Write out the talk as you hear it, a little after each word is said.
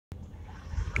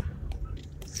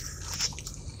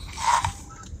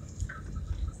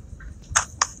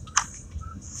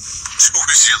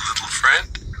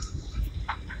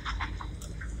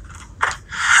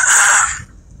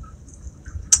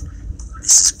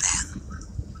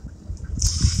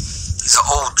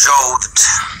Joe that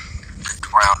lived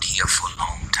around here for a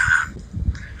long time.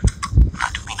 I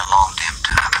do mean a long damn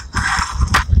time.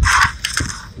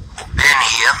 Been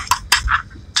here,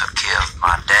 took care of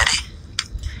my daddy,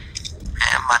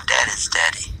 and my daddy's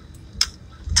daddy,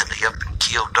 till he up and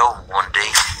killed over one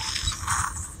day.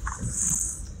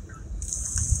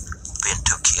 Ben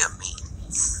took care of me.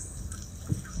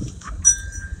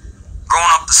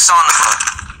 Growing up the son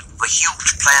of a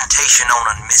huge plantation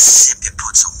owner in Mississippi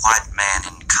puts a white man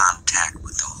in contact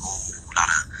with a whole lot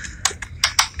of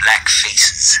black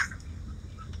faces.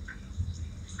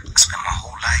 I spent my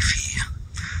whole life here,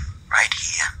 right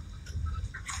here,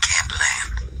 in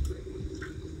Campland,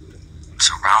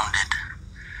 surrounded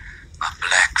by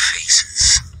black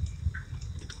faces.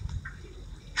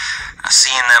 I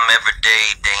seen them every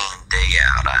day, day in, day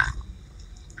out.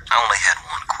 I only had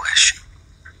one question.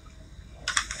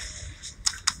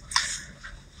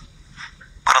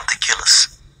 Why don't they kill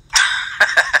us?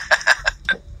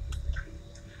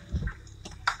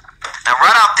 Now,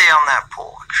 right out there on that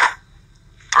porch,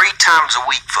 3 times a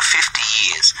week for 50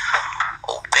 years,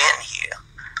 old Ben here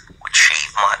would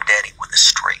shave my daddy with a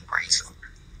straight razor.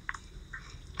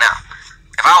 Now,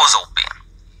 if I was old Ben,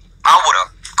 I would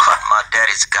have cut my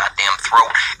daddy's goddamn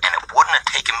throat, and it wouldn't have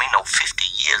taken me no 50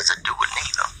 years to do it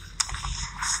neither.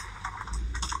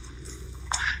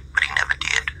 But he never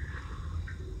did.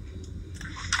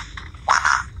 Why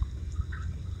not?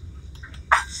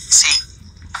 See,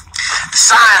 the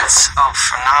science of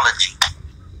phrenology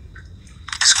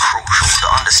is crucial to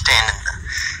understanding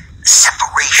the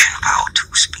separation of our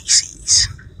two species.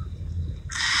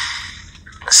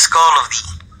 In the skull of the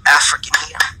African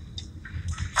here,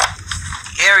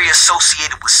 the area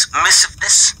associated with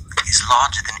submissiveness is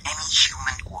larger than any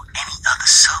human or any other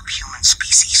subhuman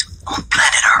species on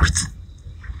planet Earth.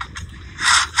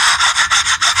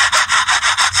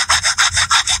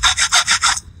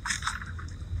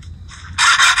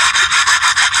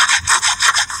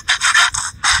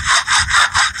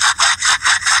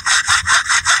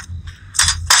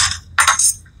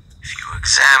 If you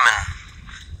examine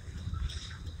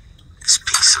this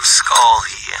piece of skull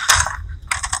here,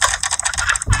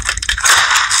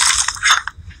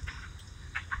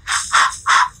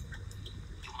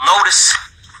 notice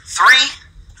 3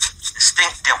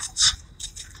 distinct dimples.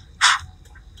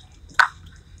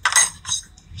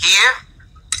 Here,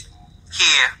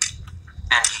 here,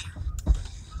 and here.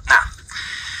 Now,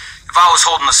 if I was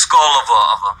holding the skull of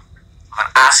an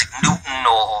Isaac Newton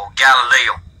or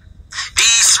Galileo,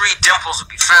 these 3 dimples would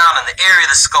be found in the area of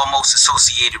the skull most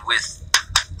associated with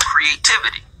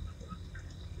creativity.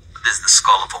 This is the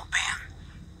skull of old Ben.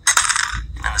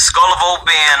 And in the skull of old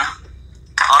Ben,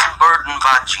 unburdened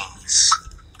by genius,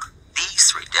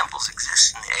 these 3 dimples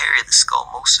exist in the area of the skull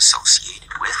most associated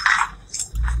with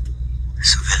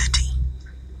civility.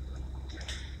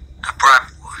 Now, bright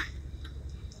boy,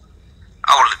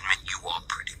 I will admit you are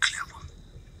pretty clever.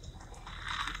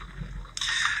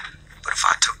 But if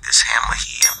I took this hammer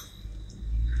here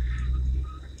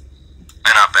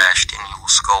and I bashed in your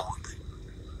skull with it,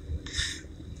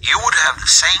 you would have the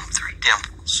same 3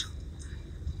 dimples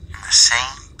in the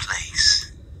same place.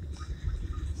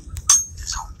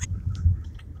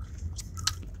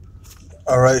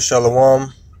 Alright,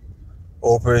 Shalom.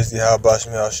 All praise to Yahweh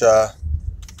Shem Shah.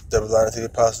 Double honor to the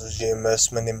apostles,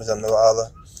 GMS. My name is Amnul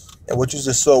Allah. And what you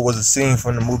just saw was a scene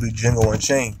from the movie Django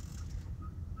Unchained.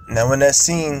 Now, in that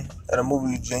scene of the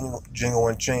movie Django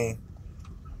Unchained,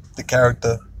 the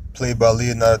character played by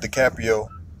Leonardo DiCaprio,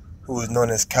 who was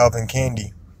known as Calvin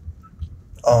Candy,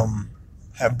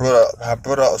 had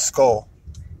brought out a skull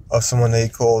of someone they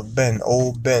called Ben,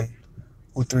 old Ben,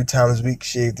 who 3 times a week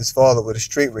shaved his father with a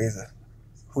straight razor,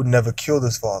 who never killed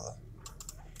his father.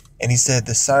 And he said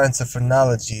the science of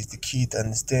phrenology is the key to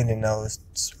understanding now.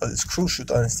 It's crucial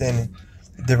to understanding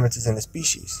the differences in the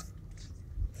species.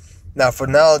 Now,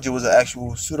 phrenology was an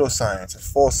actual pseudoscience, a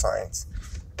false science,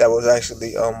 that was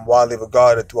actually widely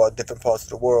regarded throughout different parts of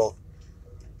the world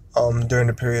during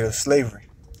the period of slavery.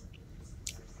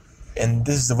 And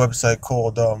this is a website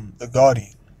called The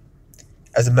Guardian.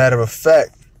 As a matter of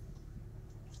fact,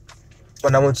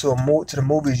 when I went to the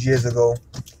movies years ago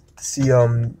to see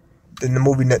in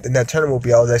the Nat Turner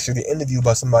movie, I was actually interviewed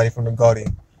by somebody from The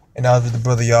Guardian, and I was with the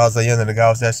brother Yaz Ayan, and the guy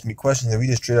was asking me questions, and we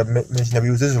just straight up mentioned that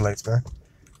we was Israelites, man.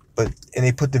 And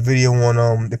they put the video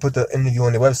on, they put the interview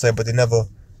on their website, but they never,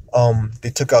 they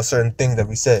took out certain things that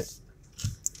we said.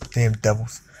 Damn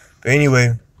devils. But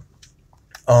anyway,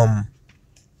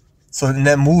 so in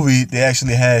that movie, they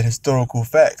actually had historical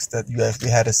facts that you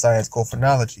actually had a science called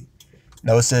phrenology.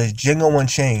 Now it says Django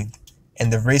Unchained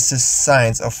and the Racist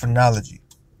Science of Phrenology.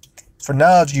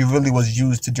 Phrenology really was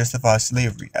used to justify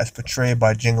slavery, as portrayed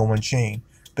by Django Unchained,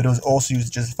 but it was also used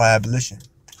to justify abolition.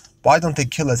 Why don't they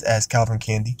kill us? Asked Calvin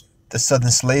Candy, the Southern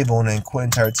slave owner in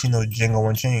Quentin Tarantino's Django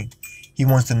Unchained. He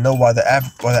wants to know why the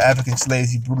African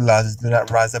slaves he brutalizes do not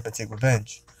rise up and take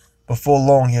revenge. Before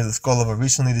long, he has the skull of a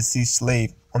recently deceased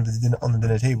slave on the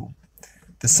dinner table.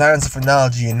 The science of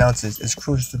phrenology, he announces, is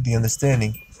crucial to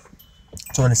understanding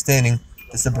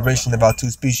the separation of our two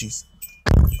species.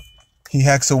 He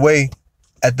hacks away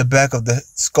at the back of the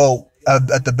skull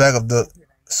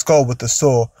with the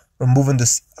saw,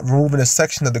 removing a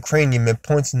section of the cranium and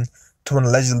pointing to an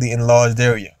allegedly enlarged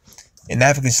area. In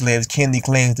African slaves, Candy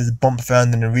claims this bump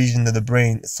found in the region of the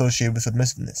brain associated with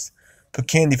submissiveness. For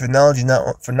Candy, phrenology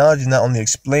not only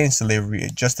explained slavery,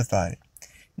 it justified it.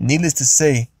 Needless to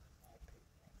say,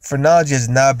 phrenology has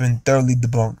now been thoroughly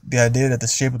debunked. The idea that the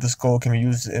shape of the skull can be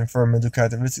used to infer mental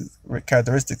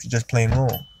characteristics is just plain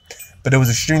wrong. But it was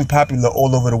extremely popular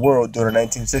all over the world during the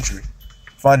 19th century,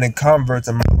 finding converts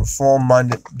among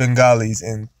reform-minded Bengalis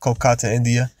in Kolkata,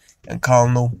 India, and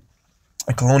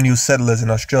colonial settlers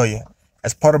in Australia.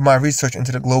 As part of my research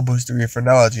into the global history of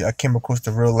phrenology, I came across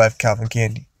the real-life Calvin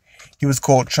Candy. He was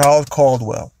called Charles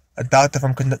Caldwell, a doctor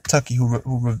from Kentucky who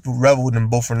reveled in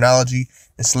both phrenology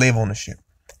and slave ownership.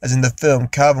 As in the film,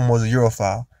 Calvin was a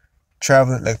Europhile,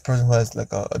 traveling like a person who has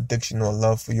like an addiction or a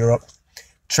love for Europe,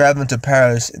 traveling to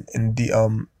Paris in the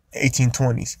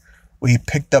 1820s, where he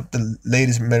picked up the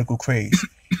latest medical craze.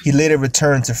 He later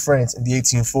returned to France in the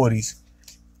 1840s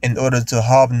in order to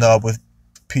hobnob with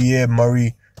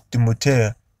Pierre-Marie de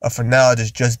Mouter, a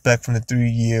phrenologist just back from the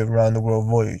 3-year round-the-world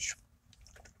voyage.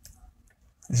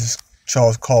 This is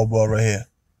Charles Caldwell right here.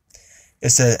 It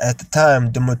said, at the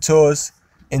time, de Mouter's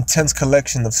intense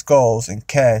collection of skulls and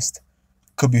casts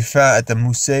could be found at the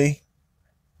Musée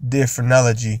de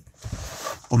Phrenologie,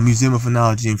 or Museum of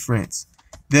Phrenology in France.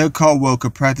 There Caldwell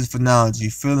could practice phrenology,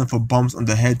 feeling for bumps on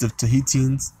the heads of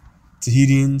Tahitians,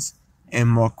 and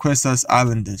Marquesas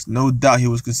Islanders. No doubt he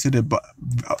was considered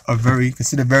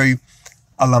very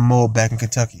a la mode back in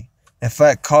Kentucky. In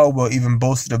fact, Caldwell even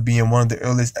boasted of being one of the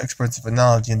earliest experts in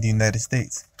phrenology in the United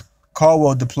States.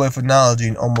 Caldwell deployed phrenology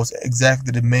in almost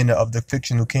exactly the manner of the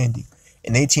fictional Candy.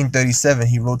 In 1837,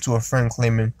 he wrote to a friend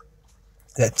claiming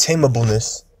that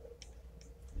tameableness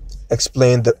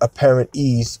explained the apparent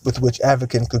ease with which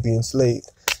Africans could be enslaved.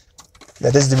 Now,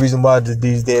 this is the reason why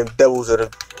these damn devils are the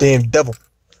damn devil.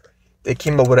 They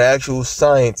came up with an actual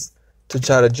science to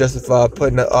try to justify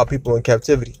putting our people in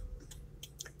captivity.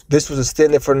 This was a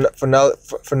standard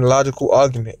phrenological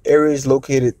argument. Areas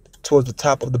located towards the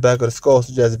top of the back of the skull,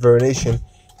 such as veneration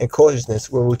and consciousness,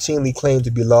 were routinely claimed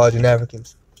to be large in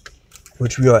Africans,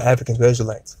 which we are Africans or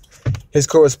Israelites. His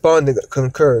correspondent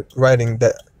concurred, writing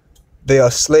that they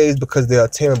are slaves because they are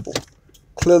tameable.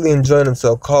 Clearly enjoying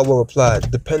himself, Caldwell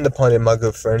replied, "Depend upon it, my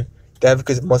good friend. The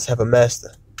Africans must have a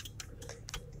master."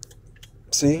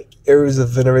 See, areas of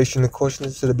veneration and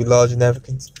consciousness should be large in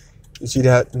Africans. You see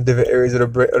that in different areas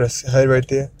of the head right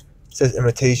there? It says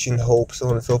imitation, hope, so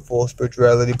on and so forth,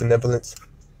 spirituality, benevolence.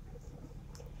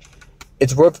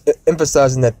 It's worth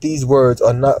emphasizing that these words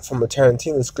are not from a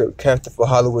Tarantino script crafted for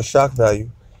Hollywood shock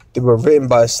value. They were written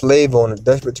by a slave owner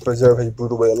desperate to preserve his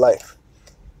brutal way of life.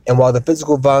 And while the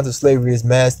physical violence of slavery is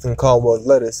masked in Caldwell's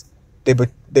letters, they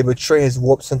betray his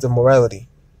warped sense of morality.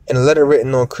 In a letter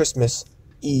written on Christmas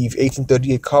Eve,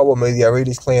 1838, Caldwell made the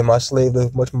outrageous claim, "My slave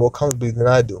lives much more comfortably than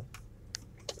I do."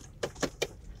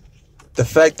 The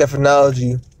fact that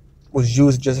phrenology was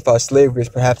used to justify slavery is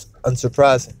perhaps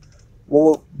unsurprising.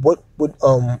 What would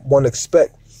one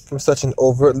expect from such an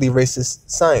overtly racist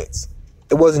science?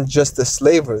 It wasn't just the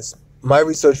slavers. My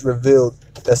research revealed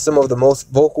that some of the most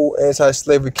vocal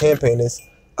anti-slavery campaigners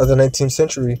of the 19th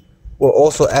century were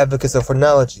also advocates of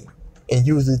phrenology and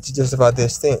used it to justify their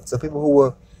stance. So people who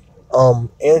were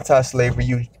anti-slavery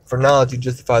used phrenology to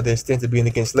justify their stance of being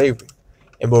against slavery.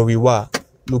 And we'll read why.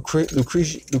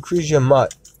 Lucretia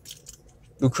Mott,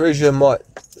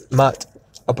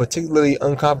 a particularly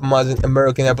uncompromising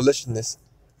American abolitionist,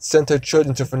 sent her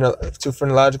children to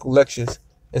phrenological lectures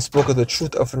and spoke of the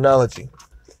truth of phrenology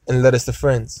in letters to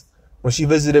friends. When she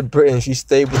visited Britain, she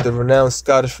stayed with the renowned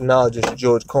Scottish phrenologist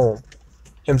George Combe,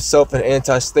 himself an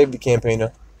anti-slavery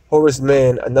campaigner. Horace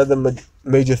Mann, another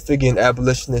major figure in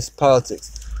abolitionist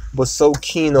politics, was so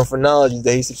keen on phrenology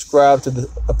that he subscribed to the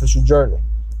official journal.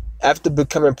 After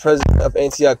becoming president of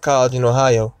Antioch College in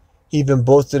Ohio, he even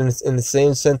boasted in the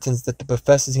same sentence that the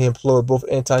professors he employed were both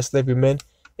anti-slavery men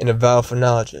and avowed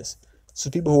phrenologists.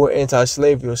 So people who were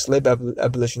anti-slavery or slave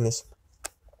abolitionists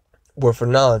were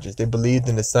phrenologists. They believed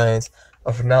in the science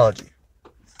of phrenology.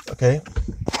 Okay?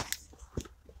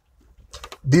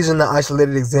 These are not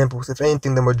isolated examples. If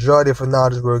anything, the majority of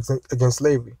phrenologists were against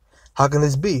slavery. How can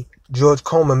this be? George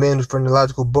Combe, a man whose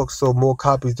phrenological books sold more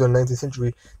copies during the 19th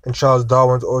century than Charles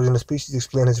Darwin's Origin of Species,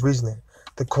 explained his reasoning.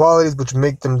 The qualities which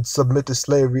make them submit to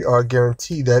slavery are a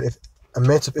guarantee that if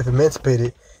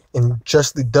emancipated and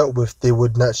justly dealt with, they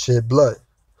would not shed blood.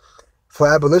 For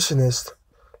abolitionists,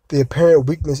 the apparent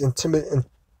weakness and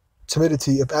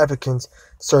timidity of Africans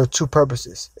served two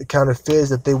purposes. It countered fears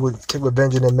that they would take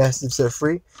revenge on their masters if set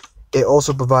free. It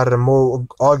also provided a moral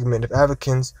argument. If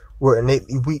Africans were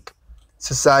innately weak,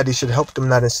 society should help them,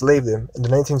 not enslave them. In the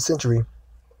 19th century,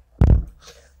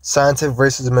 scientific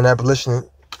racism and abolition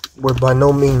were by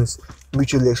no means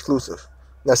mutually exclusive.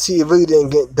 Now, see, it really didn't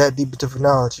get that deep into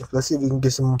phrenology. Let's see if we can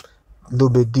get a little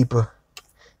bit deeper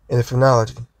into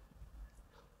phrenology,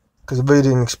 because it really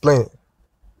didn't explain it.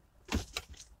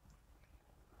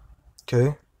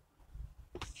 Okay.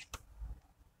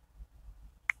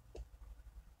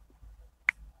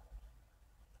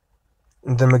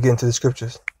 And then we get into the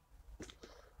scriptures.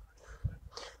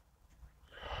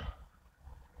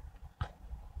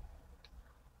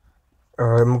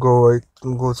 Alright, I'm gonna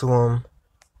go to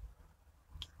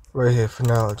right here,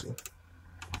 phrenology.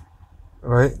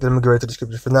 Alright, then I'm gonna get right to the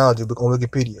scriptures. Phrenology, look on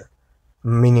Wikipedia.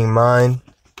 Meaning mind,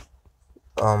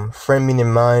 friend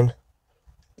meaning mind,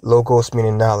 logos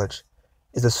meaning knowledge.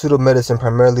 Is a pseudo-medicine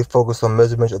primarily focused on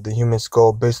measurements of the human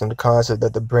skull based on the concept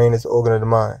that the brain is the organ of the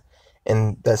mind,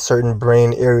 and that certain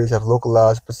brain areas have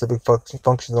localized specific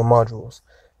functions or modules.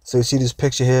 So you see this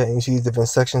picture here, and you see these different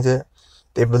sections here.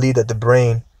 They believe that the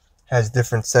brain has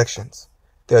different sections.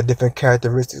 There are different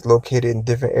characteristics located in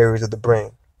different areas of the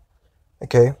brain.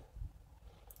 Okay?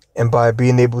 And by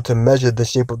being able to measure the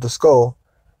shape of the skull,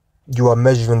 you are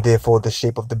measuring, therefore, the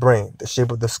shape of the brain. The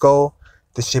shape of the skull,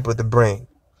 the shape of the brain.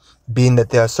 Being that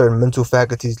there are certain mental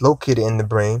faculties located in the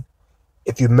brain,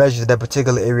 if you measure that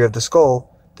particular area of the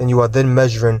skull, then you are then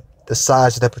measuring the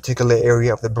size of that particular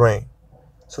area of the brain.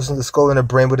 So since the skull and the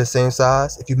brain were the same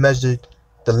size, if you measured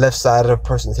the left side of a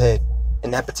person's head,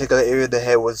 and that particular area of the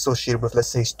head was associated with, let's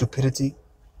say, stupidity,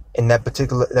 and that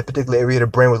particular area of the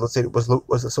brain was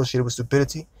associated with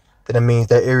stupidity, then it means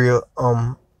that area,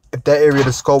 if that area of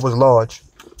the skull was large,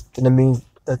 then it means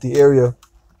that the area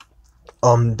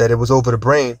that it was over the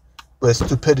brain where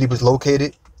stupidity was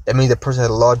located, that means that person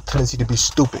had a large tendency to be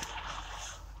stupid.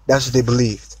 That's what they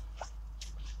believed.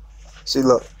 See,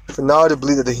 look, phrenology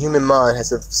believed that the human mind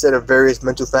has a set of various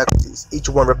mental faculties, each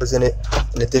one represented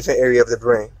in a different area of the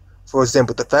brain. For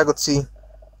example, the faculty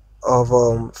of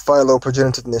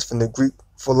philoprogenitiveness, from the Greek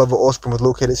for love of offspring, was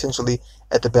located essentially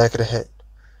at the back of the head.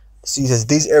 See, as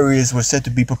these areas were said to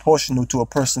be proportional to a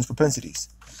person's propensities.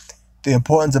 The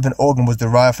importance of an organ was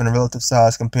derived from the relative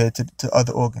size compared to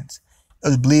other organs. It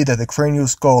was believed that the cranial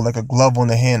skull, like a glove on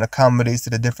the hand, accommodates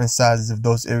to the different sizes of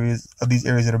these areas of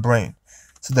the brain,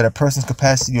 so that a person's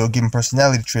capacity or given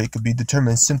personality trait could be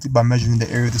determined simply by measuring the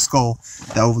area of the skull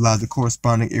that overlies the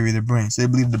corresponding area of the brain. So they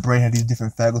believe the brain had these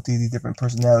different faculties, these different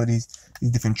personalities, these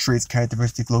different traits,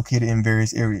 characteristics located in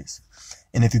various areas.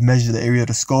 And if you measure the area of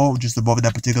the skull just above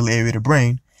that particular area of the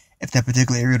brain, if that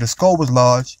particular area of the skull was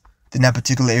large, then that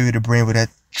particular area of the brain where that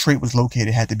trait was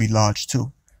located had to be large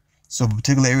too. So if a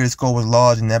particular area of the skull was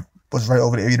large and that was right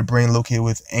over the area of the brain located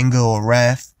with anger or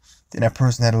wrath, then that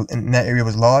person and that area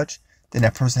was large, then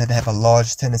that person had to have a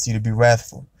large tendency to be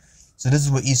wrathful. So this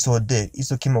is what Esau did.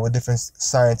 Esau came up with different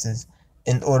sciences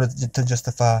in order to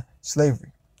justify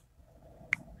slavery.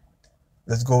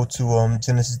 Let's go to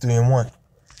Genesis 3:1.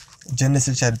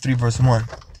 Genesis chapter 3 verse 1.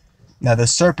 Now the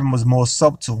serpent was more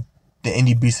subtle than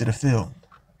any beast of the field.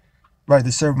 Right,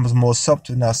 the serpent was more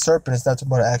subtle. Now serpent is not talking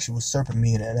about an actual serpent,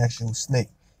 meaning an actual snake.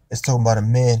 It's talking about a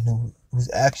man whose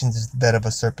actions is that of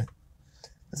a serpent.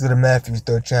 Let's go to Matthew's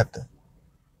 3rd chapter.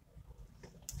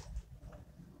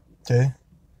 Okay.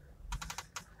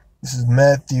 This is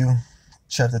Matthew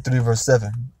chapter 3 verse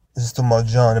 7. This is talking about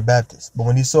John the Baptist. But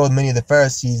when he saw many of the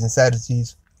Pharisees and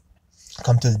Sadducees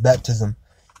come to his baptism,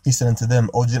 he said unto them,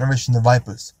 O generation of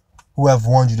vipers, who have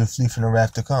warned you to flee from the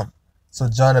wrath to come? So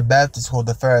John the Baptist called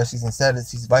the Pharisees and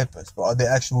Sadducees vipers. But are they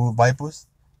actual vipers?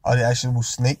 Are they actual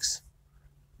snakes?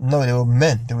 No, they were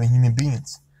men. They were human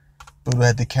beings. But they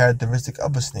had the characteristic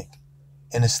of a snake.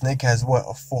 And a snake has what?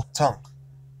 A forked tongue.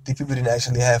 The people didn't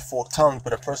actually have forked tongues,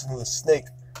 but a person who is a snake,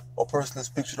 or a person who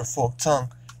speaks with a forked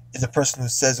tongue, is a person who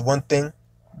says one thing,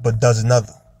 but does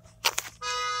another.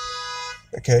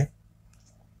 Okay?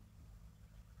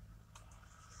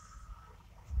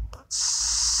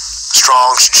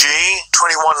 Strong's G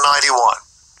 2191.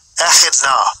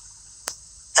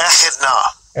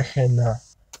 Echidna.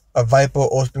 A viper,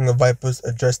 offspring of vipers,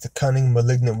 addressed to cunning,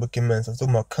 malignant, wicked men. So I'm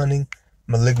talking about cunning,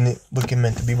 malignant, wicked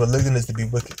men. To be malignant is to be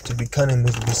wicked. To be cunning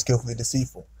is to be skillfully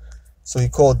deceitful. So he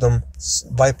called them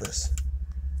vipers,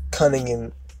 cunning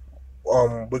and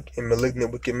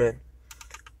malignant wicked men.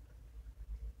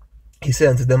 He said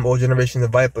unto them, O generation of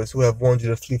vipers, who have warned you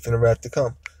to flee from the wrath to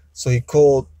come. So he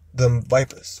called them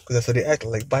vipers, because that's how they acted,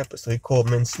 like vipers. So he called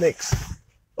men snakes.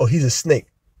 Oh, he's a snake.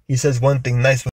 He says one thing nice